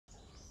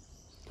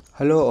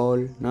Hello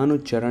all, ನಾನು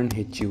ಚರಣ್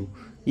ಹೆಚ್ you.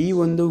 ಈ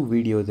ಒಂದು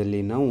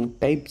ವಿಡಿಯೋದಲ್ಲಿ ನಾವು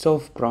ಟೈಪ್ಸ್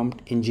ಆಫ್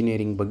ಪ್ರಾಂಪ್ಟ್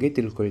ಇಂಜಿನಿಯರಿಂಗ್ ಬಗ್ಗೆ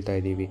ತಿಳ್ಕೊಳ್ತಾ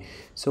ಇದ್ದೀವಿ.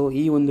 ಸೊ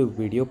ಈ ಒಂದು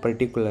ವಿಡಿಯೋ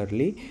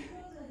ಪರ್ಟಿಕ್ಯುಲರ್ಲಿ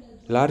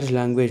ಲಾರ್ಜ್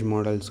ಲ್ಯಾಂಗ್ವೇಜ್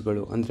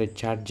ಮಾಡೆಲ್ಸ್ಗಳು ಅಂದರೆ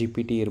ಚಾಟ್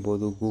GPT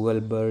ಇರ್ಬೋದು,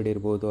 ಗೂಗಲ್ ಬರ್ಡ್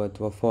ಇರ್ಬೋದು,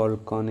 ಅಥವಾ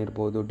ಫಾಲ್ಕಾನ್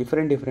ಇರ್ಬೋದು,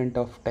 different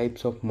of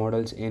types of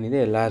models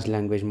ಏನಿದೆ ಲಾರ್ಜ್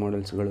ಲ್ಯಾಂಗ್ವೇಜ್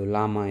ಮಾಡೆಲ್ಸ್ಗಳು,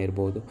 ಲಾಮಾ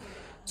ಇರ್ಬೋದು.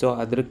 ಸೊ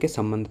ಅದಕ್ಕೆ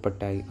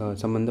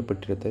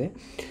ಸಂಬಂಧಪಟ್ಟಿರುತ್ತದೆ.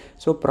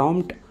 ಸೊ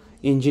ಪ್ರಾಂಪ್ಟ್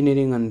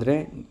ಇಂಜಿನಿಯರಿಂಗ್ ಅಂದರೆ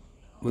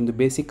ಒಂದು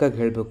ಬೇಸಿಕ್ಕಾಗಿ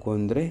ಹೇಳಬೇಕು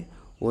ಅಂದರೆ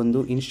ಒಂದು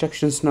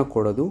ಇನ್ಸ್ಟ್ರಕ್ಷನ್ಸ್ನ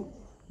ಕೊಡೋದು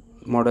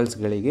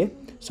ಮಾಡೆಲ್ಸ್ಗಳಿಗೆ.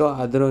 ಸೊ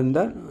ಅದರಿಂದ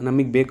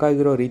ನಮಗೆ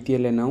ಬೇಕಾಗಿರೋ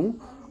ರೀತಿಯಲ್ಲೇ ನಾವು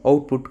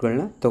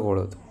ಔಟ್ಪುಟ್ಗಳನ್ನ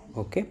ತಗೊಳ್ಳೋದು.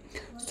 ಓಕೆ,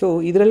 ಸೊ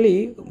ಇದರಲ್ಲಿ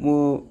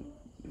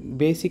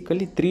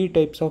basically 3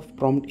 types of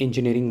prompt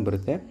engineering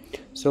ಬರುತ್ತೆ.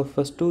 So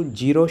first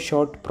zero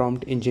shot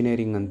prompt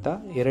engineering ಅಂತ,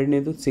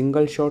 ಎರಡನೇದು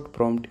ಸಿಂಗಲ್ ಶಾಟ್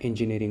ಪ್ರಾಂಪ್ಟ್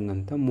ಇಂಜಿನಿಯರಿಂಗ್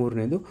ಅಂತ,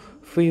 ಮೂರನೇದು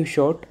ಫ್ಯೂ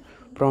ಶಾಟ್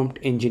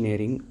ಪ್ರಾಂಪ್ಟ್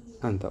ಇಂಜಿನಿಯರಿಂಗ್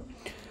ಅಂತ.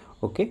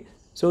 Okay,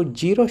 so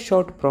zero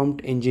shot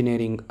prompt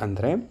engineering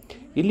ಅಂದರೆ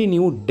ಇಲ್ಲಿ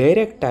ನೀವು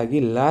ಡೈರೆಕ್ಟಾಗಿ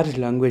ಲಾರ್ಜ್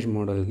ಲ್ಯಾಂಗ್ವೇಜ್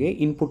ಮಾಡೆಲ್ಗೆ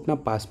ಇನ್ಪುಟ್ನ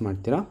ಪಾಸ್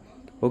ಮಾಡ್ತೀರಾ.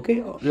 ಓಕೆ,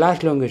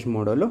 ಲಾರ್ಜ್ ಲ್ಯಾಂಗ್ವೇಜ್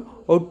ಮಾಡೆಲು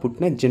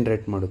ಔಟ್ಪುಟ್ನ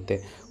ಜನ್ರೇಟ್ ಮಾಡುತ್ತೆ.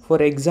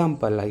 ಫಾರ್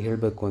ಎಕ್ಸಾಂಪಲ್ ಆಗಿ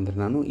ಹೇಳಬೇಕು ಅಂದರೆ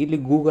ನಾನು ಇಲ್ಲಿ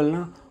ಗೂಗಲ್ನ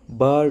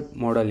ಬರ್ಡ್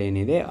ಮಾಡೆಲ್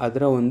ಏನಿದೆ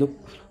ಅದರ ಒಂದು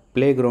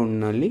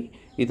ಪ್ಲೇಗ್ರೌಂಡ್ನಲ್ಲಿ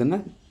ಇದನ್ನು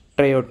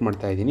ಟ್ರೈಔಟ್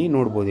ಮಾಡ್ತಾಯಿದ್ದೀನಿ.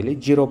 ನೋಡ್ಬೋದು ಇಲ್ಲಿ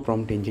ಜೀರೋ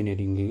ಪ್ರಾಂಪ್ಟ್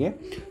ಇಂಜಿನಿಯರಿಂಗಿಗೆ.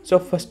 ಸೊ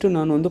ಫಸ್ಟು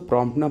ನಾನು ಒಂದು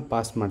ಪ್ರಾಂಪ್ಟ್ನ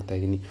ಪಾಸ್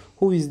ಮಾಡ್ತಾಯಿದ್ದೀನಿ,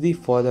 who is the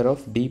father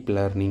of deep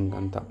learning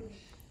ಅಂತ.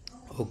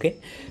 ಓಕೆ,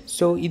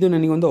 ಸೊ ಇದು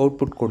ನನಗೊಂದು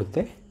ಔಟ್ಪುಟ್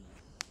ಕೊಡುತ್ತೆ.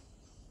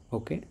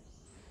 ಓಕೆ,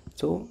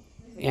 ಸೊ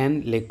ಆ್ಯನ್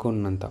ಲೆಕೋನ್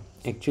ಅಂತ.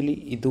 ಆ್ಯಕ್ಚುಲಿ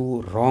ಇದು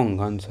wrong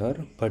answer,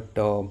 but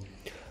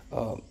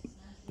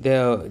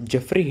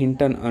Jeffrey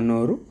Hinton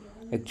ಅನ್ನೋರು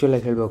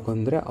ಆ್ಯಕ್ಚುಲಾಗಿ ಹೇಳಬೇಕು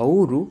ಅಂದರೆ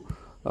ಅವರು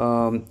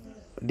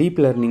ಡೀಪ್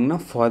ಲರ್ನಿಂಗ್ನ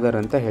ಫಾದರ್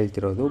ಅಂತ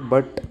ಹೇಳ್ತಿರೋದು.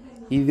 ಬಟ್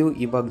ಇದು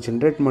ಇವಾಗ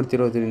ಜನ್ರೇಟ್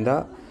ಮಾಡ್ತಿರೋದ್ರಿಂದ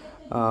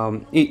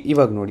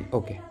ಇವಾಗ ನೋಡಿ.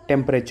 ಓಕೆ,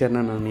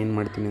 ಟೆಂಪ್ರೇಚರ್ನ ನಾನು ಏನು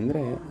ಮಾಡ್ತೀನಿ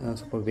ಅಂದರೆ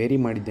ಸ್ವಲ್ಪ ವೇರಿ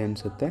ಮಾಡಿದ್ದೆ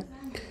ಅನಿಸುತ್ತೆ.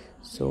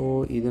 ಸೊ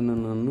ಇದನ್ನು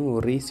ನಾನು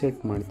ರೀಸೆಟ್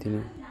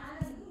ಮಾಡ್ತೀನಿ,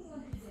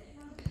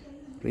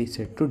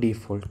 reset to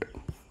default.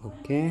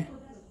 Okay,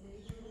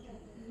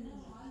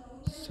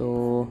 so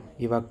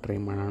ಇವಾಗ ಟ್ರೈ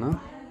ಮಾಡೋಣ.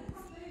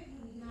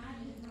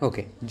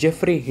 ಓಕೆ,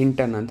 ಜೆಫ್ರಿ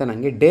ಹಿಂಟನ್ ಅಂತ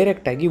ನನಗೆ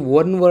ಡೈರೆಕ್ಟಾಗಿ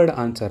ಒನ್ ವರ್ಡ್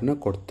ಆನ್ಸರ್ನ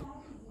ಕೊಡ್ತು.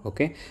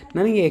 ಓಕೆ,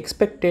 ನನಗೆ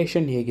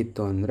ಎಕ್ಸ್ಪೆಕ್ಟೇಷನ್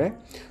ಹೇಗಿತ್ತು ಅಂದರೆ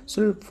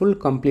ಫುಲ್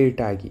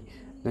ಕಂಪ್ಲೀಟಾಗಿ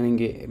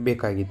ನನಗೆ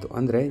ಬೇಕಾಗಿತ್ತು.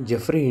 ಅಂದರೆ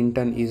Jeffrey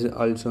Hinton is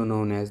also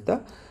known as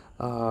the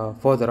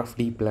father of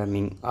deep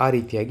learning, ಆ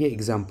ರೀತಿಯಾಗಿ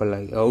ಎಕ್ಸಾಂಪಲ್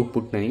ಆಗಿ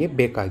ಔಟ್ಪುಟ್ ನನಗೆ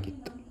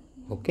ಬೇಕಾಗಿತ್ತು.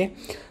 ಓಕೆ,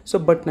 ಸೊ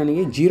ಬಟ್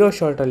ನನಗೆ ಜೀರೋ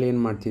ಶಾರ್ಟಲ್ಲಿ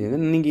ಏನು ಮಾಡ್ತಿದ್ದೆ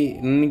ಅಂದರೆ ನನಗೆ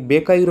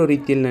ಬೇಕಾಗಿರೋ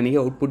ರೀತಿಯಲ್ಲಿ ನನಗೆ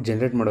ಔಟ್ಪುಟ್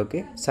ಜನ್ರೇಟ್ ಮಾಡೋಕ್ಕೆ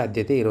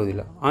ಸಾಧ್ಯತೆ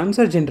ಇರೋದಿಲ್ಲ.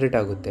 ಆನ್ಸರ್ ಜನ್ರೇಟ್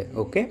ಆಗುತ್ತೆ.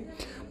 ಓಕೆ,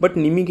 ಬಟ್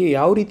ನಿಮಗೆ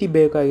ಯಾವ ರೀತಿ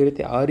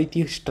ಬೇಕಾಗಿರುತ್ತೆ ಆ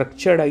ರೀತಿ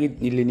ಸ್ಟ್ರಕ್ಚರ್ಡ್ ಆಗಿ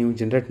ಇಲ್ಲಿ ನೀವು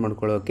ಜನ್ರೇಟ್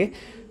ಮಾಡ್ಕೊಳ್ಳೋಕ್ಕೆ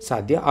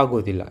ಸಾಧ್ಯ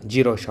ಆಗೋದಿಲ್ಲ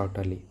zero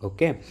ಶಾರ್ಟಲ್ಲಿ.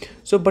 Okay,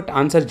 so but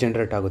answer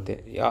generate ಆಗುತ್ತೆ,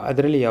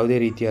 ಅದರಲ್ಲಿ ಯಾವುದೇ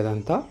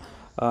ರೀತಿಯಾದಂಥ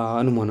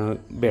ಅನುಮಾನ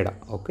ಬೇಡ.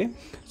 Okay,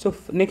 so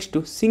next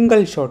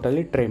single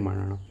ಶಾರ್ಟಲ್ಲಿ try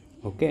ಮಾಡೋಣ.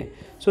 ಓಕೆ,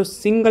 ಸೊ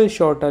ಸಿಂಗಲ್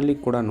ಶಾರ್ಟಲ್ಲಿ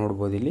ಕೂಡ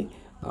ನೋಡ್ಬೋದು ಇಲ್ಲಿ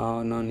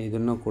ನಾನು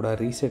ಇದನ್ನು ಕೂಡ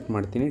ರೀಸೆಟ್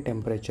ಮಾಡ್ತೀನಿ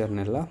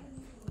ಟೆಂಪ್ರೇಚರ್ನೆಲ್ಲ.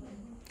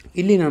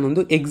 ಇಲ್ಲಿ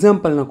ನಾನೊಂದು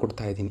ಎಕ್ಸಾಂಪಲ್ನ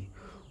ಕೊಡ್ತಾ ಇದ್ದೀನಿ.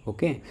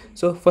 ಓಕೆ,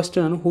 ಸೊ ಫಸ್ಟ್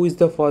ನಾನು who is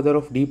the father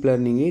of deep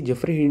learning,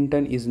 Jeffrey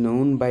Hinton is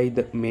known by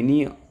the many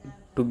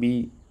to be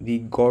the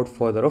god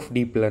father of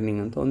deep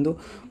learning ಅಂತ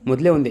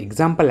ಮೊದಲೇ ಒಂದು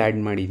ಎಕ್ಸಾಂಪಲ್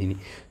ಆ್ಯಡ್ ಮಾಡಿದ್ದೀನಿ.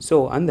 ಸೊ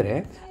ಅಂದರೆ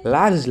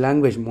ಲಾರ್ಜ್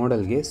ಲ್ಯಾಂಗ್ವೇಜ್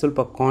ಮಾಡೆಲ್ಗೆ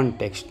ಸ್ವಲ್ಪ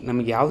ಕಾಂಟೆಕ್ಸ್ಟ್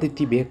ನಮಗೆ ಯಾವ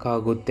ರೀತಿ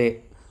ಬೇಕಾಗುತ್ತೆ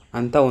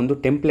ಅಂತ ಒಂದು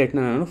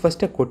ಟೆಂಪ್ಲೇಟ್ನ ನಾನು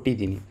ಫಸ್ಟೇ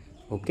ಕೊಟ್ಟಿದ್ದೀನಿ.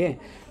 ಓಕೆ,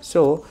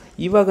 ಸೊ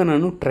ಇವಾಗ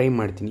ನಾನು ಟ್ರೈ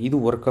ಮಾಡ್ತೀನಿ ಇದು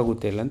ವರ್ಕ್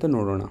ಆಗುತ್ತೆ ಇಲ್ಲ ಅಂತ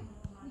ನೋಡೋಣ.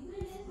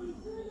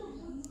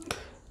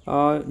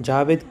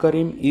 Javed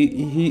Kareem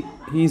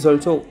he is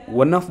also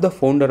one of the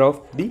founder of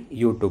the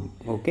YouTube.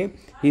 Okay,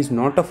 he is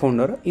not a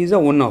founder, he is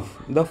one of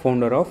the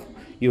founder of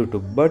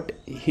YouTube, but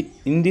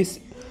in this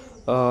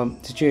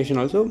situation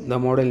also the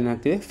model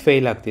ಏನಾಗ್ತಿದೆ,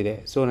 fail ಆಗ್ತಿದೆ.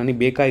 So ನನಗೆ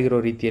ಬೇಕಾಗಿರೋ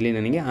ರೀತಿಯಲ್ಲಿ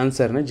ನನಗೆ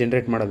ಆನ್ಸರ್ನ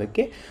generate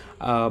ಮಾಡೋದಕ್ಕೆ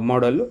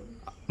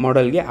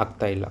ಮಾಡೆಲ್ಗೆ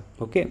ಆಗ್ತಾಯಿಲ್ಲ.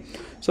 Okay,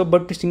 so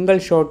but single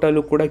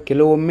ಶಾರ್ಟಲ್ಲೂ ಕೂಡ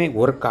ಕೆಲವೊಮ್ಮೆ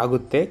ವರ್ಕ್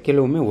ಆಗುತ್ತೆ,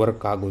 ಕೆಲವೊಮ್ಮೆ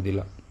ವರ್ಕ್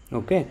ಆಗೋದಿಲ್ಲ.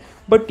 ಓಕೆ,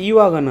 ಬಟ್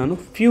ಇವಾಗ ನಾನು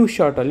ಫ್ಯೂ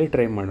ಶಾರ್ಟಲ್ಲಿ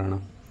ಟ್ರೈ ಮಾಡೋಣ.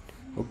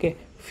 ಓಕೆ,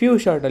 ಫ್ಯೂ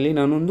ಶಾರ್ಟಲ್ಲಿ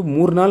ನಾನೊಂದು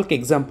 3-4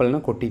 ಎಕ್ಸಾಂಪಲ್ನ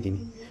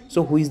ಕೊಟ್ಟಿದ್ದೀನಿ. So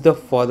who is the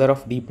father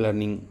of deep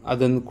learning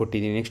ಅದೊಂದು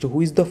ಕೊಟ್ಟಿದ್ದೀನಿ. Next who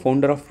is the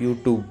founder of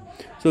YouTube,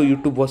 so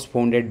YouTube was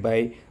founded by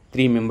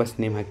 3 members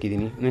name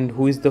ಹಾಕಿದ್ದೀನಿ. And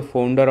who is the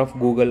founder of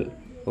Google.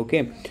 Okay,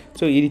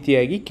 so ಈ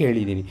ರೀತಿಯಾಗಿ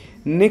ಕೇಳಿದ್ದೀನಿ.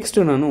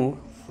 Next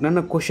ನನ್ನ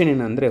question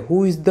ಏನಂದರೆ who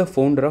is the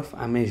founder of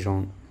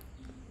Amazon.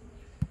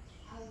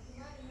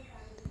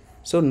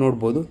 So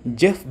ನೋಡ್ಬೋದು,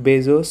 Jeff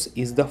Bezos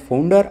is the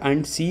founder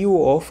and CEO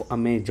of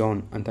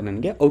Amazon ಅಂತ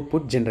ನನಗೆ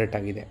output generate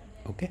ಆಗಿದೆ.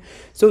 ಓಕೆ,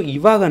 ಸೊ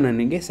ಇವಾಗ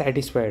ನನಗೆ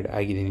ಸ್ಯಾಟಿಸ್ಫೈಡ್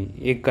ಆಗಿದ್ದೀನಿ,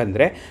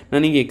 ಏಕೆಂದರೆ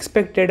ನನಗೆ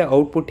ಎಕ್ಸ್ಪೆಕ್ಟೆಡ್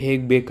ಔಟ್ಪುಟ್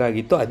ಹೇಗೆ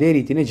ಬೇಕಾಗಿತ್ತು ಅದೇ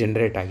ರೀತಿಯೇ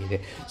ಜನ್ರೇಟ್ ಆಗಿದೆ.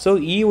 ಸೊ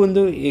ಈ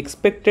ಒಂದು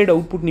ಎಕ್ಸ್ಪೆಕ್ಟೆಡ್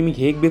ಔಟ್ಪುಟ್ ನಿಮಗೆ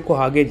ಹೇಗೆ ಬೇಕೋ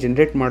ಹಾಗೆ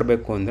ಜನ್ರೇಟ್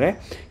ಮಾಡಬೇಕು ಅಂದರೆ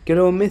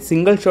ಕೆಲವೊಮ್ಮೆ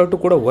ಸಿಂಗಲ್ ಶಾರ್ಟು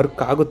ಕೂಡ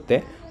ವರ್ಕ್ ಆಗುತ್ತೆ,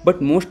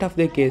 but most of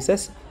the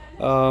cases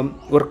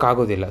work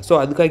ಆಗೋದಿಲ್ಲ. ಸೊ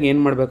ಅದಕ್ಕಾಗಿ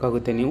ಏನು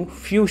ಮಾಡಬೇಕಾಗುತ್ತೆ, ನೀವು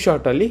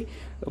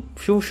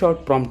ಫ್ಯೂ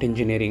ಶಾರ್ಟ್ ಪ್ರಾಂಪ್ಟ್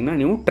ಇಂಜಿನಿಯರಿಂಗ್ನ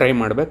ನೀವು ಟ್ರೈ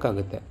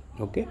ಮಾಡಬೇಕಾಗುತ್ತೆ.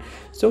 ಓಕೆ,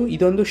 ಸೊ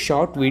ಇದೊಂದು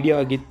ಶಾರ್ಟ್ ವಿಡಿಯೋ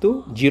ಆಗಿತ್ತು,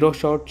 ಜೀರೋ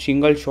ಶಾರ್ಟ್,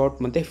 ಸಿಂಗಲ್ ಶಾರ್ಟ್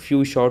ಮತ್ತು few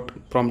short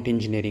prompt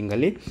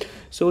ಇಂಜಿನಿಯರಿಂಗಲ್ಲಿ.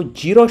 So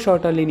zero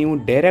ಶಾರ್ಟಲ್ಲಿ ನೀವು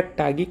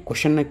ಡೈರೆಕ್ಟಾಗಿ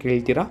ಕ್ವಶನ್ನ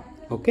ಕೇಳ್ತೀರಾ.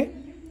 ಓಕೆ,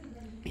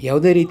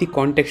 ಯಾವುದೇ ರೀತಿ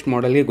ಕಾಂಟೆಕ್ಸ್ಟ್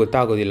ಮಾಡೆಲ್ಗೆ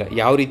ಗೊತ್ತಾಗೋದಿಲ್ಲ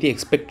ಯಾವ ರೀತಿ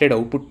ಎಕ್ಸ್ಪೆಕ್ಟೆಡ್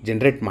ಔಟ್ಪುಟ್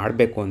ಜನ್ರೇಟ್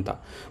ಮಾಡಬೇಕು ಅಂತ.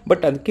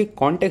 ಬಟ್ ಅದಕ್ಕೆ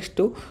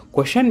ಕಾಂಟೆಕ್ಸ್ಟು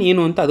ಕ್ವಶನ್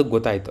ಏನು ಅಂತ ಅದಕ್ಕೆ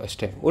ಗೊತ್ತಾಯಿತು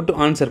ಅಷ್ಟೇ, ಒಟ್ಟು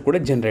ಆನ್ಸರ್ ಕೂಡ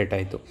ಜನ್ರೇಟ್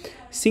ಆಯಿತು.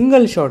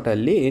 ಸಿಂಗಲ್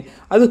ಶಾಟಲ್ಲಿ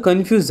ಅದು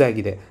ಕನ್ಫ್ಯೂಸ್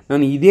ಆಗಿದೆ,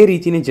 ನಾನು ಇದೇ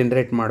ರೀತಿಯೇ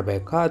ಜನ್ರೇಟ್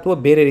ಮಾಡಬೇಕಾ ಅಥವಾ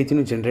ಬೇರೆ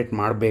ರೀತಿಯೂ ಜನ್ರೇಟ್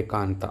ಮಾಡಬೇಕಾ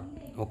ಅಂತ.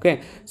 ಓಕೆ,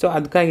 ಸೊ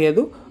ಅದಕ್ಕಾಗಿ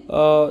ಅದು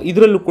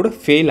ಇದರಲ್ಲೂ ಕೂಡ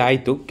ಫೇಲ್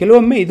ಆಯಿತು.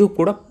 ಕೆಲವೊಮ್ಮೆ ಇದು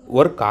ಕೂಡ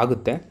ವರ್ಕ್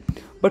ಆಗುತ್ತೆ,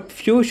 ಬಟ್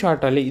ಫ್ಯೂ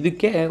ಶಾರ್ಟಲ್ಲಿ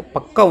ಇದಕ್ಕೆ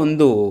ಪಕ್ಕ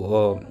ಒಂದು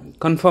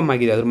ಕನ್ಫರ್ಮ್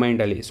ಆಗಿದೆ ಅದ್ರ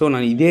ಮೈಂಡಲ್ಲಿ. ಸೊ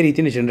ನಾನು ಇದೇ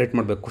ರೀತಿಯೇ ಜನ್ರೇಟ್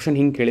ಮಾಡಬೇಕು, ಕ್ವಶನ್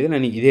ಹಿಂಗೆ ಕೇಳಿದರೆ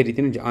ನಾನು ಇದೇ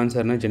ರೀತಿಯೇ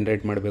ಆನ್ಸರ್ನ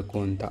ಜನ್ರೇಟ್ ಮಾಡಬೇಕು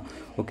ಅಂತ.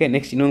 ಓಕೆ,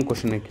 ನೆಕ್ಸ್ಟ್ ಇನ್ನೊಂದು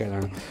ಕ್ವಶನ್ನ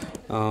ಕೇಳೋಣ.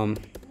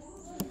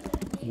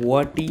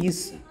 What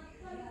is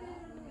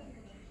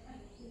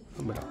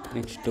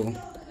next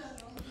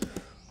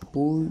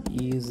who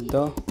is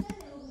the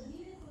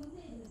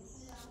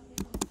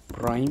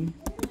prime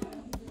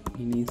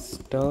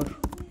minister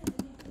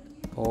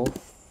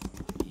of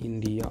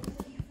India?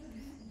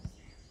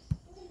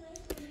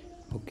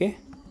 Okay,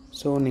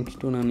 so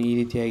next ನಾನು ಈ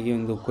ರೀತಿಯಾಗಿ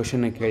ಒಂದು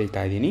ಕ್ವಶನ್ನ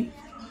ಕೇಳ್ತಾ ಇದ್ದೀನಿ.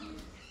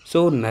 So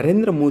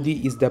Narendra Modi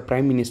is the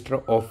prime minister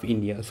of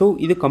India. So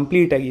ಇದು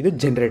ಕಂಪ್ಲೀಟಾಗಿ ಇದು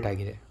ಜನ್ರೇಟ್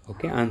ಆಗಿದೆ.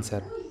 Okay,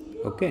 answer.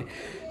 Okay,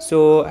 so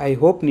I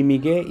hope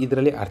ನಿಮಗೆ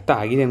ಇದರಲ್ಲಿ ಅರ್ಥ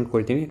ಆಗಿದೆ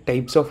ಅಂದ್ಕೊಳ್ತೀನಿ.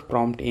 Types of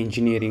prompt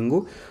engineering,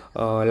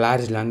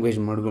 large language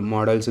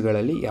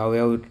ಮಾಡೆಲ್ಸ್ಗಳಲ್ಲಿ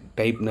ಯಾವ್ಯಾವ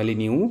ಟೈಪ್ನಲ್ಲಿ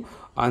ನೀವು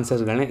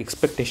ಆನ್ಸರ್ಸ್ಗಳನ್ನ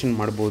ಎಕ್ಸ್ಪೆಕ್ಟೇಷನ್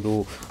ಮಾಡ್ಬೋದು,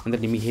 ಅಂದರೆ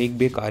ನಿಮಗೆ ಹೇಗೆ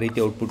ಬೇಕು ಆ ರೀತಿ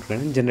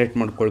ಔಟ್ಪುಟ್ಗಳನ್ನ ಜನ್ರೇಟ್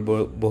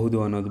ಮಾಡ್ಕೊಳ್ಬಹುದು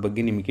ಅನ್ನೋದ್ರ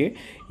ಬಗ್ಗೆ ನಿಮಗೆ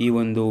ಈ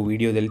ಒಂದು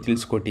ವಿಡಿಯೋದಲ್ಲಿ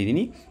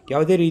ತಿಳಿಸ್ಕೊಟ್ಟಿದ್ದೀನಿ.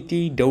 ಯಾವುದೇ ರೀತಿ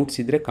ಡೌಟ್ಸ್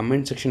ಇದ್ದರೆ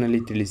ಕಮೆಂಟ್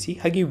ಸೆಕ್ಷನಲ್ಲಿ ತಿಳಿಸಿ.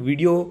 ಹಾಗೆ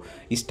ವಿಡಿಯೋ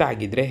ಇಷ್ಟ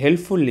ಆಗಿದ್ದರೆ,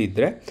 ಹೆಲ್ಪ್ಫುಲ್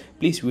ಇದ್ದರೆ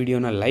ಪ್ಲೀಸ್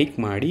ವಿಡಿಯೋನ ಲೈಕ್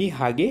ಮಾಡಿ,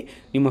 ಹಾಗೆ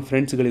ನಿಮ್ಮ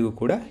ಫ್ರೆಂಡ್ಸ್ಗಳಿಗೂ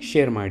ಕೂಡ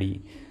ಶೇರ್ ಮಾಡಿ.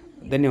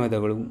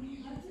 ಧನ್ಯವಾದಗಳು.